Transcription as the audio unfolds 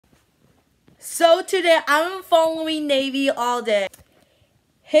So today I'm following Navy all day.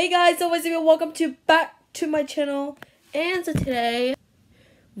 Hey guys, so what's up? Welcome back to my channel. And so today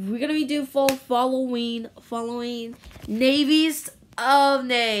we're gonna be doing following Navie's of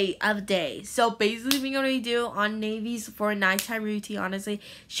day. So basically we're gonna do on Navie's for a nighttime routine. Honestly,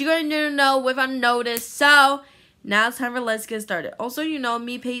 she's gonna know without notice. So now it's time for let's get started. Also, you know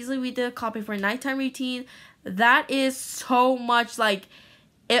me, Paisley, we did a copy for a nighttime routine. That is so much like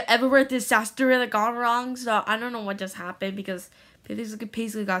everywhere disaster that gone wrong. So I don't know what just happened because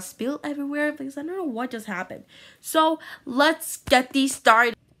Paisley got spilled everywhere because I don't know what just happened. So let's get these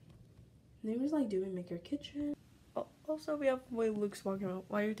started. Neighbors like doing make your kitchen. Oh, also we have Luke's walking around.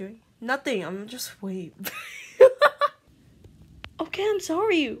 What are you doing? Nothing. I'm just wait. Okay, I'm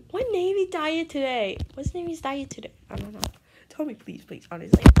sorry. What Navy diet today? What's Navy's diet today? I don't know. Tell me, please,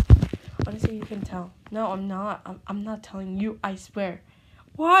 honestly. Honestly, you can tell. No, I'm not. I'm not telling you. I swear.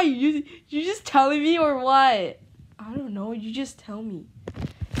 Why? You just telling me or what? I don't know. You just tell me.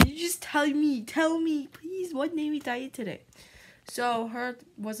 You just tell me. Tell me, please. What Navy diet today? So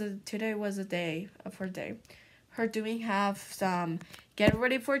today was a day of her day. Her doing have some get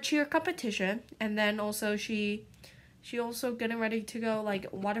ready for cheer competition, and then also she also getting ready to go like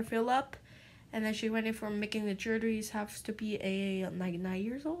water fill up, and then she ready for making the jewelries. Has to be like 9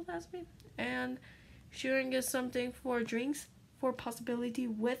 years old, that's me, and she gonna get something for drinks for possibility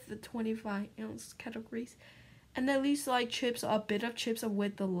with the 25-ounce categories, and at least like chips, a bit of chips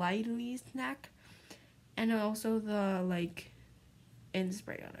with the lightly snack, and also the like in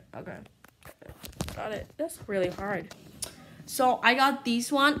spray on it. Okay, got it. That's really hard. So I got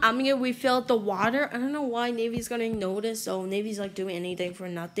these one. I'm gonna refill the water. I don't know why Navy's gonna notice. So Navy's like doing anything for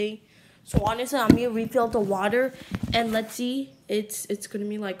nothing. So honestly, I'm gonna refill the water, and let's see. It's gonna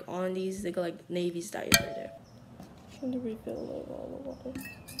be like on these like Navy's diet right there. Trying to refill like all the water.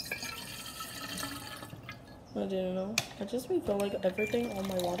 I didn't know. I just refill like everything on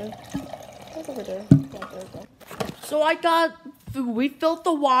my water. That's over there. Yeah, there we go. So I got refilled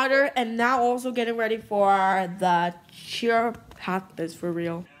the water, and now also getting ready for the cheer practice for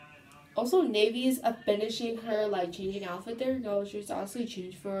real. Also, Navy's finishing her like changing outfit there. No, she's honestly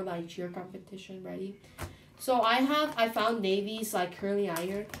changed for like cheer competition ready. So I found Navy's like curly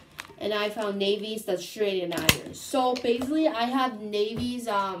iron, and I found Navy's the straight iron. So basically, I have Navy's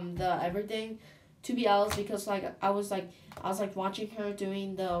the everything to be else because like I was watching her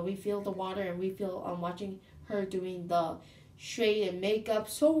doing the refill the water and refill watching her doing the straight and makeup.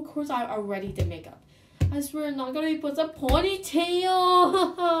 So of course I already did makeup. I swear I'm not gonna put a ponytail.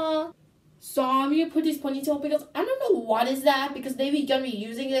 So I'm gonna put this ponytail because I don't know what is that, because Navy gonna be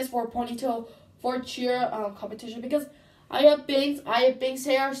using this for ponytail for cheer competition because I have Bing's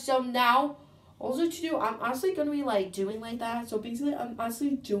hair. So now also to do, I'm honestly gonna be like doing like that. So basically I'm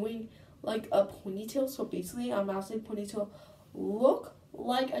actually doing like a ponytail. So basically I'm actually ponytail look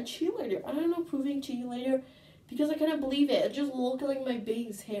like a cheerleader. I don't know, proving cheerleader because I couldn't believe it. It just looked like my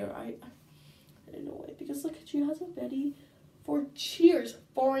Bing's hair. I don't know it because look, she has it ready for cheers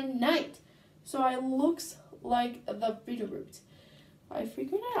for a night. So it looks like the video roots. I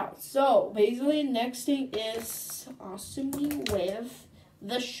figured it out. So basically next thing is awesomely with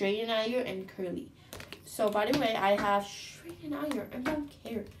the straighten iron and curly. So by the way, I have straighten iron. I don't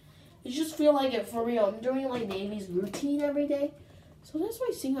care. I just feel like it for real. I'm doing like Navy's routine every day. So that's why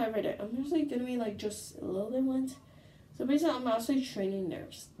I sing every day. I'm just like gonna be like just a little bit ones. So basically I'm actually training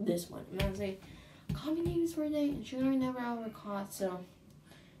this one. I'm gonna say copy Navy's for a day and she's gonna never ever caught. So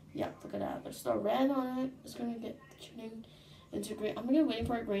yeah, look at that. There's the red on it. It's gonna get turning into green. I'm gonna wait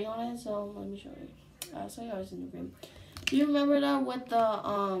for a green on it, so let me show you. So yeah, it's in the green. Do you remember that with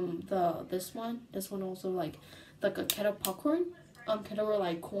this one? This one also like a kettle popcorn. Kettle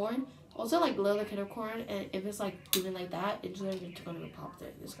like corn. Also like little kettle corn, and if it's like doing like that, it's gonna be popped in.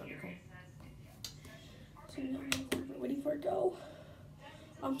 It's gonna be cool. So now I'm waiting for it to go.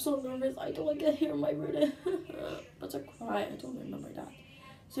 I'm so nervous. I don't like to hear my rooted. But I cry. I don't remember that.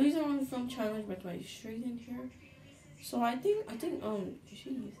 So these are on film challenge with my straight in here. So I think is she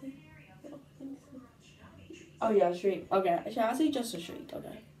using? I think so. Oh yeah, straight. Okay, I say just a straight.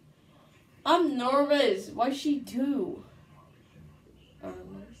 Okay. I'm nervous. What she do?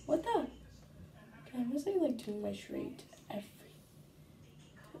 What the? Okay, I'm just like doing my straight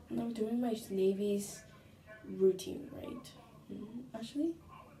I'm doing my Navy's routine, right? Actually,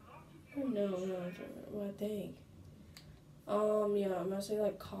 oh no, what thing? Yeah, I'm actually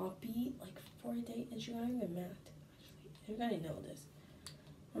like copy like for a day, and she got even mad. You gotta know this.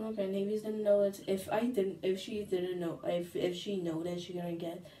 Okay, Navy's didn't know it. If she didn't know, if she know that she's gonna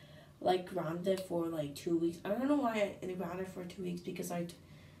get like grounded for like 2 weeks. I don't know why I grounded for 2 weeks because I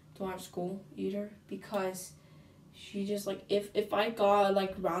don't have school either, because she just like, if I got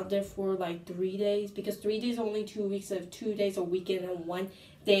like grounded for like 3 days, because 3 days are only 2 weeks of 2 days a weekend and 1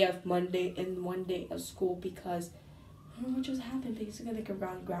 day of Monday and 1 day of school, because I don't know what just happened. Basically, like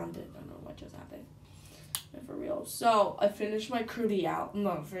around grounded. I don't know what just happened. And for real. So I finished my curly out.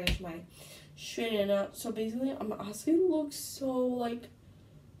 No, finished my straighten out. So basically, I'm honestly look so like,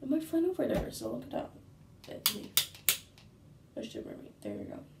 and my friend over there. So look at that. It's me. There you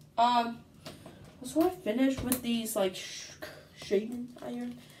go. So I finished with these like straightening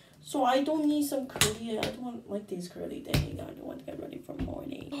iron. So I don't need some curly. I don't want like these curly things. I don't want to get ready for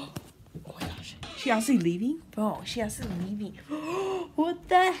morning. Oh my gosh. She actually leaving? Bro, she actually leaving. What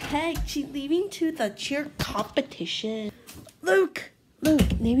the heck? She's leaving to the cheer competition. Look,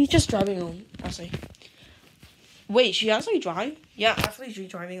 Nayvee'S just driving home. Actually. Wait, she actually drive? Yeah, actually she's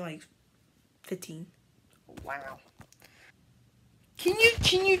driving like 15. Wow.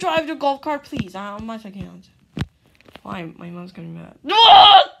 Can you drive the golf cart, please? How much I can't. Why? My mom's gonna be mad.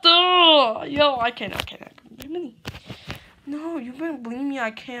 No! Yo, I can't. No, you better believe me, I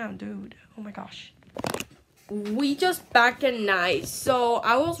can't, dude. Oh my gosh. We just back at night, so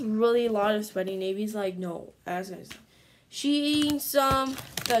I was really a lot of sweating. Nayvee'S like, no, as guys. She eating some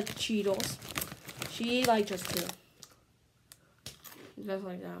the Cheetos. She like just 2. Just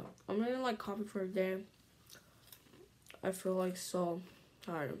like that. I'm gonna like coffee for a day. I feel like so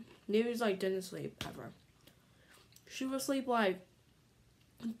tired. Nayvee'S like didn't sleep ever. She would sleep like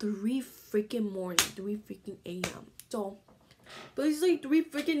 3 freaking morning, 3 freaking a.m. So basically 3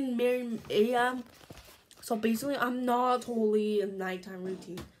 freaking a.m. So basically I'm not totally a nighttime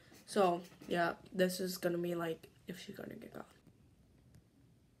routine. So yeah, this is gonna be like if she's gonna get out.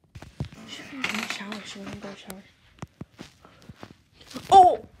 She's gonna go shower. She's gonna go shower.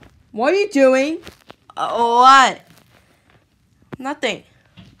 Oh, what are you doing? What? Nothing.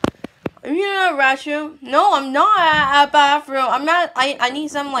 Are you in a restroom? No, I'm not at a bathroom. I'm not. I need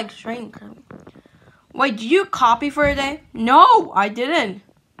some like string. Wait, did you copy for a day? No, I didn't.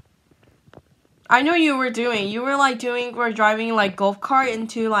 I know you were doing. You were like we're driving like golf cart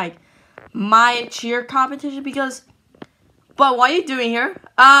into like my cheer competition because. But what are you doing here?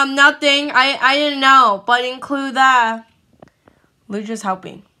 Nothing. I didn't know. But include that. We're just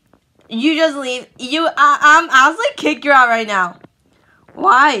helping. You just leave. I'm honestly kick you out right now.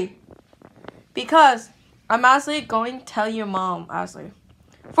 Why? Because I'm actually going to tell your mom, actually.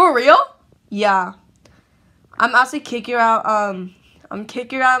 For real? Yeah. I'm actually kick you out, I'm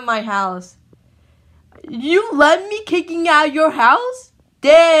kicking you out of my house. You let me kicking out your house?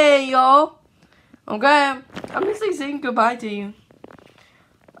 Dang, yo. Okay. I'm just like saying goodbye to you.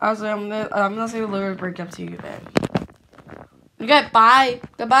 Actually, I'm not saying literally break up to you, man. Okay, bye.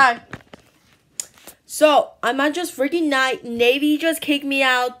 Goodbye. So, I'm at just freaking night. Nayvee'S just kicked me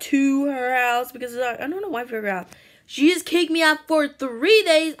out to her house because I don't know why I figured out. She just kicked me out for 3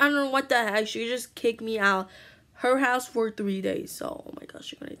 days. I don't know what the heck. She just kicked me out her house for 3 days. So, oh my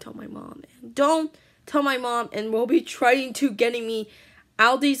gosh, you're going to tell my mom. And don't tell my mom. And we'll be trying to getting me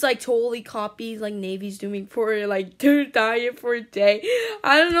out these like totally copies like Nayvee'S doing for like their diet for a day.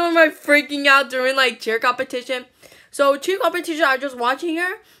 I don't know, am I freaking out during like cheer competition? So, cheer competition, I'm just watching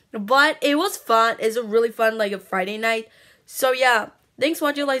her. But it was fun. It's a really fun, like, a Friday night. So, yeah. Thanks for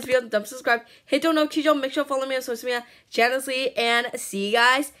watching. Like this video. Don't subscribe. Hit the notification. Make sure to follow me on social media. Janice, and see you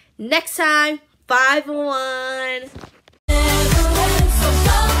guys next time. Bye, everyone.